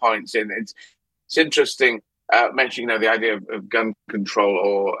political points in. It's interesting mentioning the idea of gun control,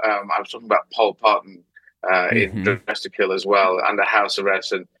 or I was talking about Pol Pot in Dress to Kill as well, under house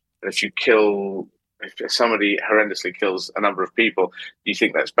arrest, and if somebody horrendously kills a number of people, you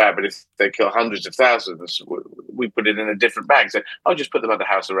think that's bad. But if they kill hundreds of thousands, we put it in a different bag. So I'll just put them under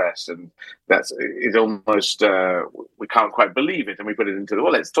house arrest. And it's almost, we can't quite believe it. And we put it into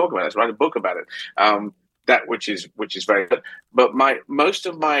let's talk about it. Let's write a book about it. That which is very good. But most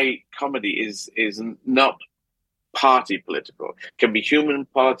of my comedy is not party political. It can be human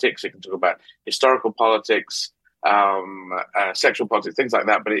politics. It can talk about historical politics, sexual politics, things like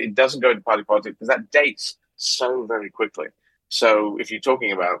that, but it doesn't go into party politics because that dates so very quickly. So if you're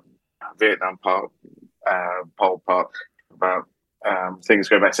talking about Vietnam, Pol Pot, about things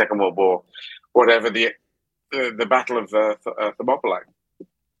going back Second World War, whatever, the Battle of Thermopylae,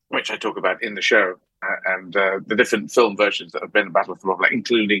 which I talk about in the show, and the different film versions that have been the Battle of Thermopylae,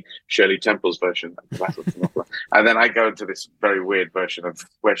 including Shirley Temple's version of the Battle of Thermopylae. And then I go into this very weird version of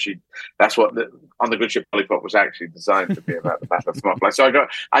where that's what On the Good Ship Lollipop was actually designed to be about, the Battle of Thermopylae. So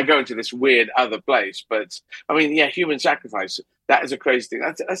I go into this weird other place. But I mean, human sacrifice, that is a crazy thing.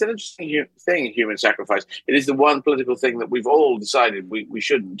 That's an interesting thing, human sacrifice. It is the one political thing that we've all decided we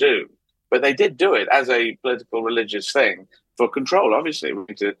shouldn't do. But they did do it as a political, religious thing. For control, obviously, we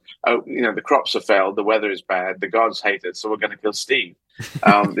need to. The crops have failed, the weather is bad, the gods hate it, so we're going to kill Steve.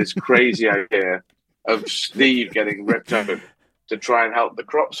 This crazy idea of Steve getting ripped over to try and help the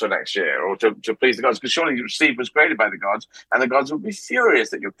crops for next year, or to please the gods, because surely Steve was created by the gods, and the gods would be furious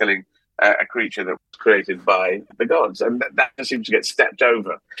that you're killing a creature that was created by the gods, and that seems to get stepped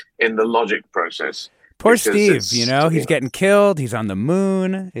over in the logic process. Poor Steve, he's getting killed. He's on the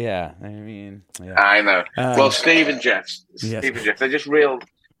moon. Yeah, I mean, yeah. I know. Well, Steve and Jeff, they're just real.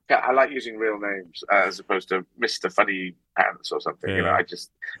 I like using real names as opposed to Mr. Funny Pants or something. Yeah. I just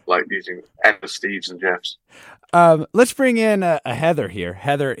like using endless Steves and Jeffs. Let's bring in a Heather here.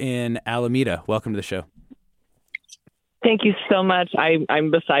 Heather in Alameda. Welcome to the show. Thank you so much. I'm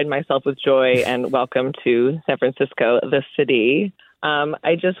beside myself with joy, and welcome to San Francisco, the city.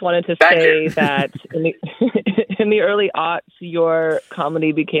 I just wanted to say that in the early aughts, your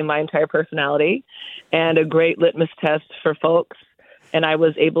comedy became my entire personality and a great litmus test for folks. And I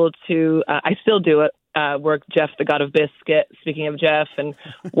was able to, I still do it, work Jeff, the God of Biscuit, speaking of Jeff, and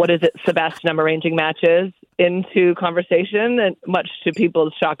what is it, Sebastian, I'm arranging matches into conversation, and much to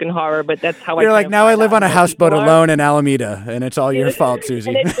people's shock and horror, but that's how You're like, now I live on a houseboat alone in Alameda, and it's all your fault, Susie.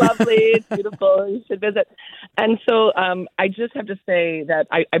 And it's lovely, it's beautiful, you should visit. And so I just have to say that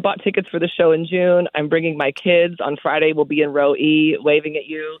I bought tickets for the show in June. I'm bringing my kids. On Friday, we'll be in row E, waving at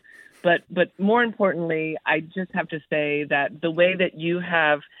you. But more importantly, I just have to say that the way that you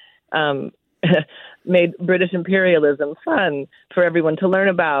have made British imperialism fun for everyone to learn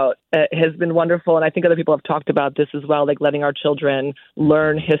about has been wonderful. And I think other people have talked about this as well, like letting our children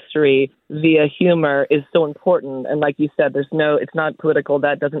learn history via humor is so important. And like you said, it's not political.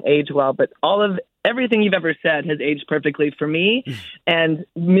 That doesn't age well. But everything you've ever said has aged perfectly for me. And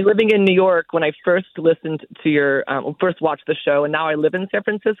me living in New York, when I first listened to first watched the show, and now I live in San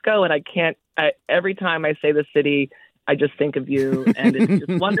Francisco, and every time I say the city, I just think of you, and it's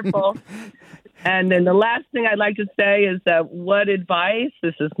just wonderful. And then the last thing I'd like to say is that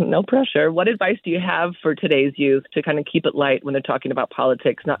this is no pressure, what advice do you have for today's youth to kind of keep it light when they're talking about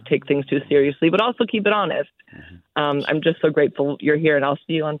politics, not take things too seriously, but also keep it honest? I'm just so grateful you're here, and I'll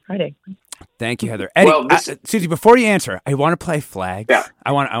see you on Friday. Thank you, Heather. Eddie, Susie, before you answer, I want to play flags. Yeah.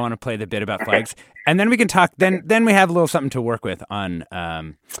 I want to play the bit about flags, and then we can talk. Then we have a little something to work with on.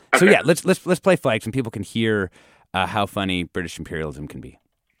 So yeah, let's play flags, and people can hear how funny British imperialism can be.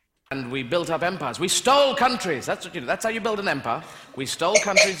 And we built up empires. We stole countries. That's what you do. That's how you build an empire. We stole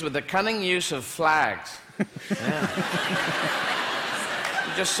countries with the cunning use of flags. Yeah.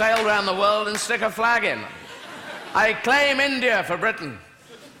 You just sail around the world and stick a flag in. I claim India for Britain.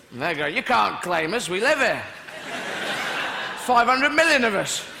 And they go, you can't claim us. We live here. 500 million of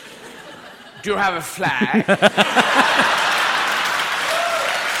us. Do you have a flag?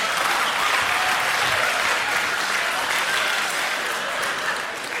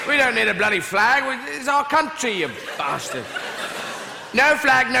 don't need a bloody flag. It's our country, you bastard. No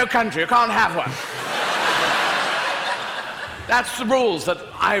flag, no country. You can't have one. That's the rules that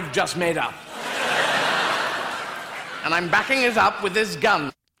I've just made up. And I'm backing it up with this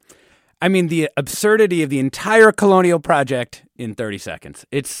gun. I mean, the absurdity of the entire colonial project in 30 seconds.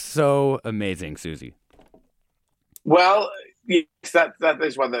 It's so amazing, Susie. Well, yes, that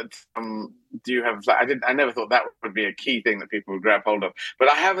is one that do you have? I never thought that would be a key thing that people would grab hold of. But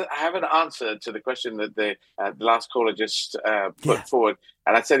I have an answer to the question that the last caller just put forward.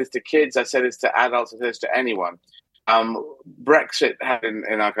 And I said this to kids. I said this to adults. I said this to anyone. Brexit had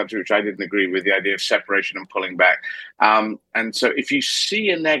in our country, which I didn't agree with, the idea of separation and pulling back. And so if you see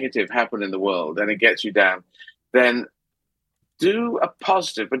a negative happen in the world and it gets you down, then do a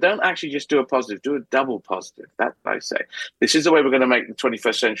positive, but don't actually just do a positive, do a double positive. That I say. This is the way we're going to make the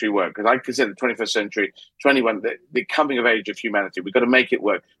 21st century work, because I consider the 21st century, 21, the coming of age of humanity. We've got to make it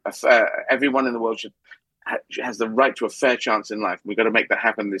work. Everyone in the world has the right to a fair chance in life. We've got to make that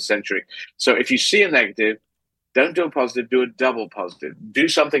happen this century. So if you see a negative, don't do a positive, do a double positive. Do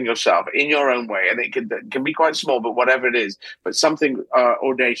something yourself in your own way. And it can be quite small, but whatever it is, but something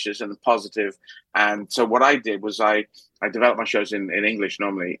audacious and positive. And so what I did was I developed my shows in English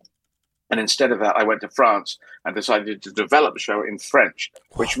normally. And instead of that, I went to France and decided to develop the show in French,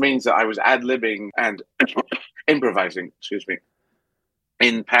 which means that I was ad-libbing and improvising,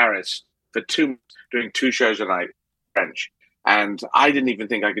 in Paris for 2 months, doing 2 shows a night in French. And I didn't even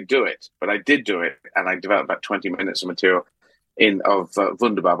think I could do it, but I did do it. And I developed about 20 minutes of material of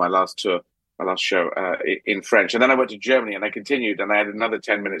Wunderbar, my last show in French. And then I went to Germany and I continued and I had another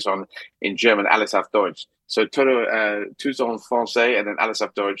 10 minutes on in German, Alles auf Deutsch. So tout en français and then Alles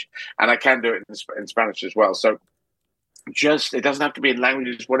auf Deutsch. And I can do it in Spanish as well. So it doesn't have to be in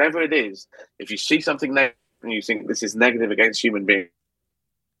languages, whatever it is. If you see something negative and you think this is negative against human beings,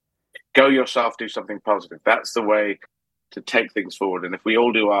 go yourself, do something positive. That's the way to take things forward. And if we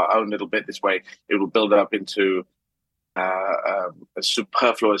all do our own little bit this way, it will build up into a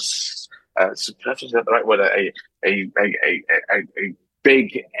superfluous, is that the right word? A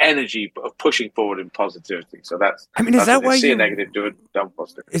big energy of pushing forward in positivity. So is that why you see a negative, do a double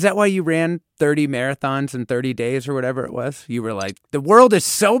positive? Is that why you ran 30 marathons in 30 days or whatever it was? You were like, the world is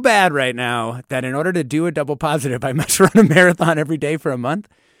so bad right now that in order to do a double positive, I must run a marathon every day for a month?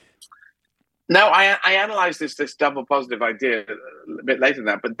 No, I analyzed this double positive idea a bit later than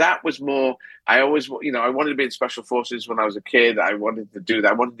that, but that was more, I always, I wanted to be in special forces when I was a kid. I wanted to do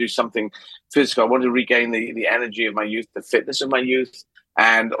that. I wanted to do something physical. I wanted to regain the energy of my youth, the fitness of my youth,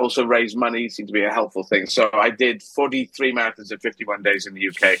 and also raise money seemed to be a helpful thing. So I did 43 marathons in 51 days in the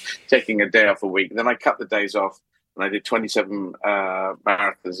UK, taking a day off a week. Then I cut the days off and I did 27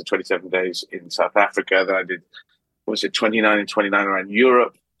 marathons in 27 days in South Africa. Then I did, 29 and 29 around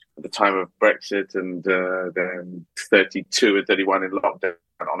Europe at the time of Brexit, and then 32 and 31 in lockdown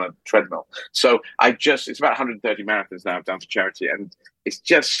on a treadmill. So it's about 130 marathons now I've done for charity, and it's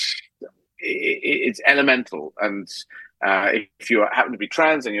elemental. And if you happen to be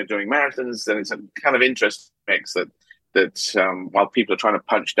trans and you're doing marathons, then it's a kind of interesting mix that while people are trying to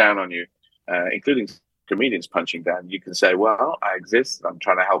punch down on you, including comedians punching down, you can say, well, I exist, I'm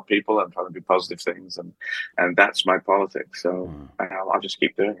trying to help people, I'm trying to do positive things, and that's my politics. So I'll just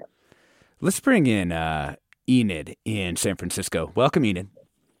keep doing it. Let's bring in Enid in San Francisco. Welcome, Enid.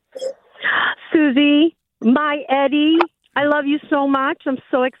 Susie, my Eddie, I love you so much. I'm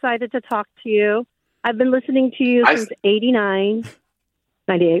so excited to talk to you. I've been listening to you since 98.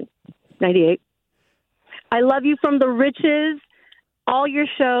 I love you from the riches. All your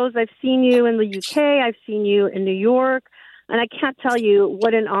shows. I've seen you in the UK. I've seen you in New York. And I can't tell you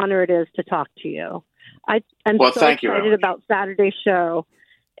what an honor it is to talk to you. I'm so excited about Saturday's show.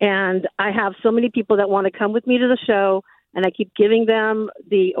 And I have so many people that want to come with me to the show. And I keep giving them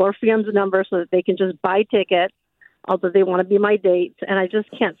the Orpheum's number so that they can just buy tickets, although they want to be my dates. And I just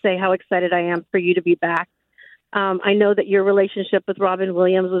can't say how excited I am for you to be back. I know that your relationship with Robin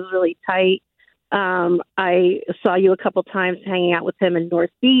Williams was really tight. I saw you a couple times hanging out with him in North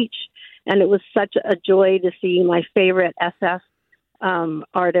Beach, and it was such a joy to see my favorite SF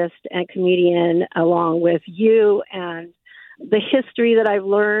artist and comedian along with you, and the history that I've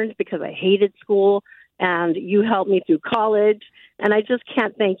learned because I hated school, and you helped me through college, and I just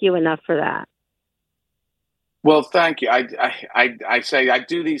can't thank you enough for that. Well, thank you. I say I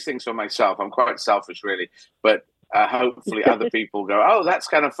do these things for myself. I'm quite selfish, really, but hopefully other people go, oh, that's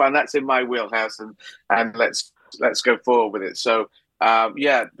kind of fun. That's in my wheelhouse, and let's go forward with it. So,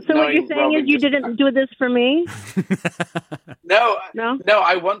 yeah. So what you're saying is you didn't do this for me? No.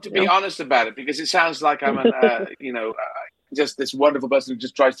 I want to be honest about it because it sounds like I'm just this wonderful person who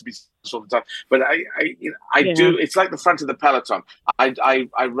just tries to be social all the time. But I do. It's like the front of the peloton.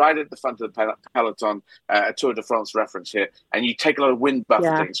 I ride at the front of the peloton, a Tour de France reference here, and you take a lot of wind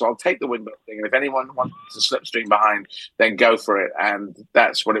buffeting. So I'll take the wind buffeting, and if anyone wants to slipstream behind, then go for it. And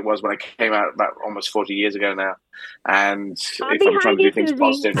that's what it was when I came out about almost 40 years ago now. And I'm if I'm trying to do things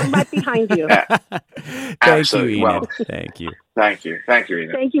positive, I'm right behind you. Thank you, Enid. Well, thank you,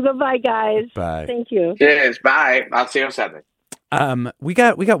 Enid. Thank you. Bye-bye, guys. Bye. Thank you. Cheers. Bye. I'll see you on Saturday. We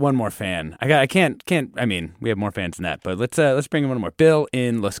got one more fan. I can't. I mean, we have more fans than that, but let's bring in one more. Bill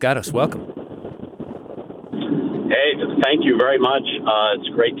in Los Gatos, welcome. Hey, thank you very much. It's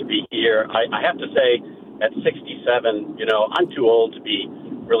great to be here. I have to say, at 67, I'm too old to be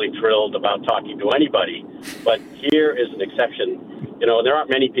really thrilled about talking to anybody, but here is an exception. There aren't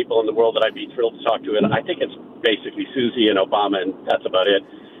many people in the world that I'd be thrilled to talk to, and I think it's basically Susie and Obama, and that's about it.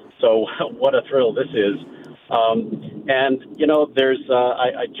 So what a thrill this is. I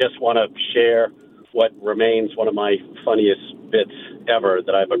just want to share what remains one of my funniest bits ever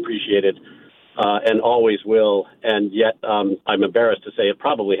that I've appreciated and always will, and yet I'm embarrassed to say it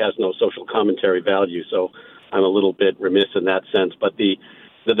probably has no social commentary value, so I'm a little bit remiss in that sense. But the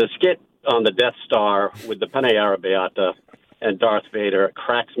skit on the Death Star with the Pene Arrabbiata and Darth Vader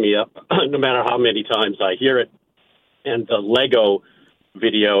cracks me up no matter how many times I hear it, and the Lego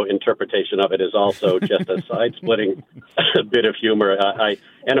video interpretation of it is also just a side-splitting bit of humor.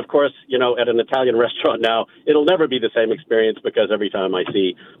 And of course, at an Italian restaurant now, it'll never be the same experience because every time I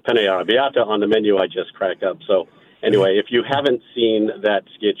see Pene Arrabbiata on the menu, I just crack up. So anyway, if you haven't seen that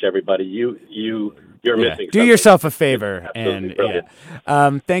sketch, everybody, you're missing. Do yourself a favor, and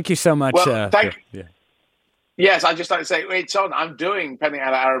thank you so much. Well, Yes, I'd just like to say it's on. I'm doing Pene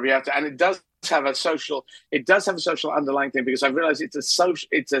Arrabbiata, and it does have a social underlying thing, because I've realized it's a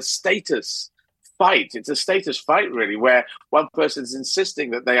status fight. It's a status fight, really, where one person is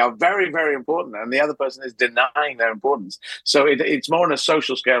insisting that they are very, very important, and the other person is denying their importance. So it's more on a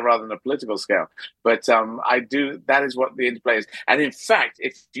social scale rather than a political scale. But that is what the interplay is. And in fact,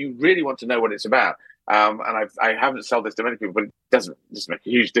 if you really want to know what it's about, and I haven't sold this to many people, but it doesn't make a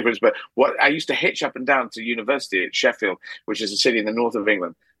huge difference. But I used to hitch up and down to university at Sheffield, which is a city in the north of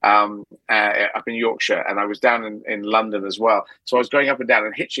England, up in Yorkshire, and I was down in London as well. So I was going up and down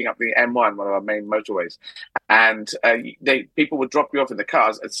and hitching up the M1, one of our main motorways, and people would drop you off in the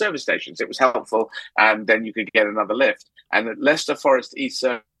cars at service stations. It was helpful, and then you could get another lift. And at Leicester Forest East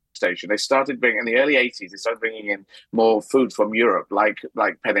Service Station, they started bringing in the early 80s. They started bringing in more food from Europe, like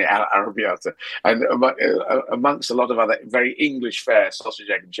Pene Arrabbiata, and amongst a lot of other very English fare, sausage,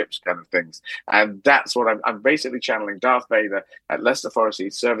 egg, and chips kind of things. And that's what I'm basically channeling Darth Vader at Leicester Forest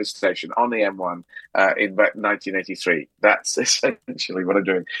East Service Station on the M1 in 1983. That's essentially what I'm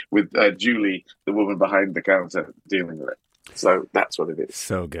doing with Julie, the woman behind the counter, dealing with it. So that's what it is.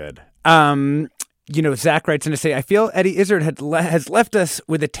 So good. Zach writes in to say, I feel Eddie Izzard has left us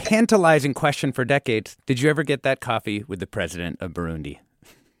with a tantalizing question for decades. Did you ever get that coffee with the president of Burundi?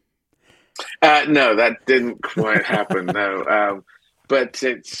 No, that didn't quite happen. No, but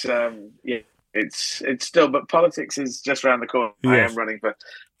it's still. But politics is just around the corner. Yes. I am running for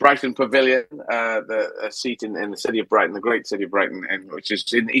Brighton Pavilion, the seat in the city of Brighton, the great city of Brighton, which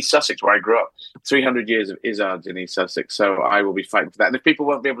is in East Sussex, where I grew up. 300 years of Izzards in East Sussex. So I will be fighting for that. And if people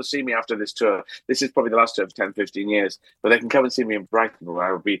won't be able to see me after this tour, this is probably the last tour for 10, 15 years, but they can come and see me in Brighton, where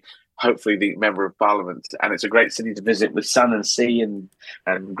I will be hopefully the Member of Parliament. And it's a great city to visit with sun and sea and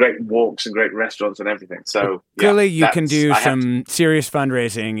great walks and great restaurants and everything. So clearly you can do some serious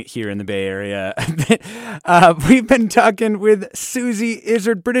fundraising here in the Bay Area. We've been talking with Susie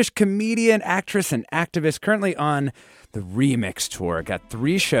Izzard, British comedian, actress, and activist, currently on the Remix Tour. Got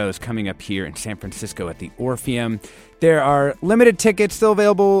 3 shows coming up here in San Francisco at the Orpheum. There are limited tickets still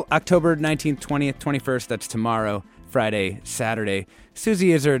available October 19th, 20th, 21st. That's tomorrow, Friday, Saturday.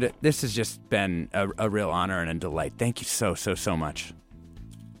 Susie Izzard, this has just been a real honor and a delight. Thank you so much.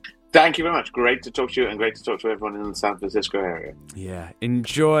 Thank you very much. Great to talk to you, and great to talk to everyone in the San Francisco area. Yeah.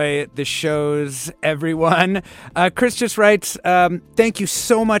 Enjoy the shows, everyone. Chris just writes, thank you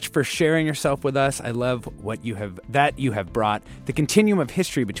so much for sharing yourself with us. I love what you have brought the continuum of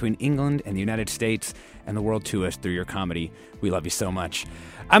history between England and the United States and the world to us through your comedy. We love you so much.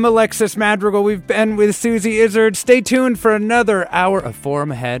 I'm Alexis Madrigal. We've been with Susie Izzard. Stay tuned for another hour of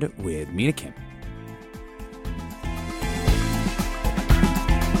Forum Ahead with Mina Kim.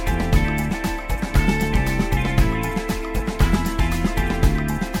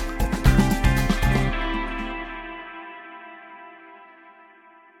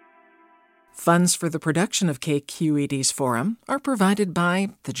 Funds for the production of KQED's Forum are provided by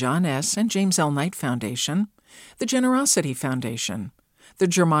the John S. and James L. Knight Foundation, the Generosity Foundation, the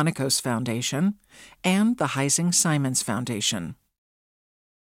Germanicos Foundation, and the Heising-Simons Foundation.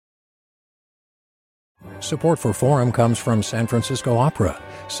 Support for Forum comes from San Francisco Opera.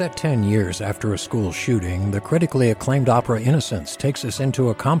 Set 10 years after a school shooting, the critically acclaimed opera Innocence takes us into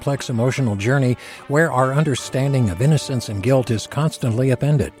a complex emotional journey where our understanding of innocence and guilt is constantly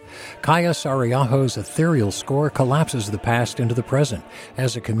upended. Kaya Sariaho's ethereal score collapses the past into the present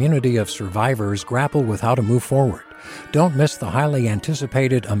as a community of survivors grapple with how to move forward. Don't miss the highly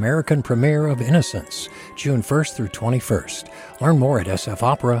anticipated American premiere of Innocence, June 1st through 21st. Learn more at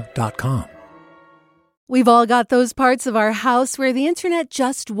sfopera.com. We've all got those parts of our house where the internet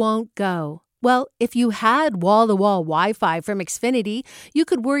just won't go. Well, if you had wall-to-wall Wi-Fi from Xfinity, you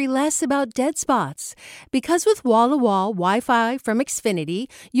could worry less about dead spots. Because with wall-to-wall Wi-Fi from Xfinity,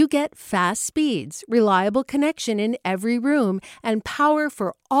 you get fast speeds, reliable connection in every room, and power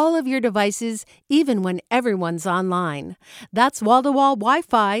for all of your devices, even when everyone's online. That's wall-to-wall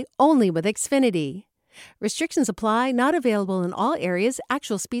Wi-Fi only with Xfinity. Restrictions apply, not available in all areas.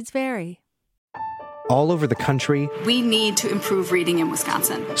 Actual speeds vary. All over the country, we need to improve reading in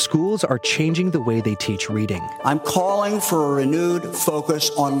Wisconsin. Schools are changing the way they teach reading. I'm calling for a renewed focus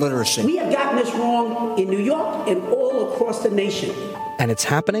on literacy. We have gotten this wrong in New York and all across the nation. And it's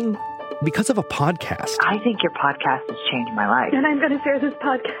happening because of a podcast. I think your podcast has changed my life. And I'm going to share this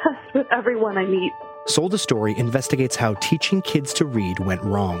podcast with everyone I meet. Sold a Story investigates how teaching kids to read went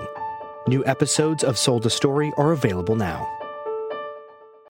wrong. New episodes of Sold a Story are available now.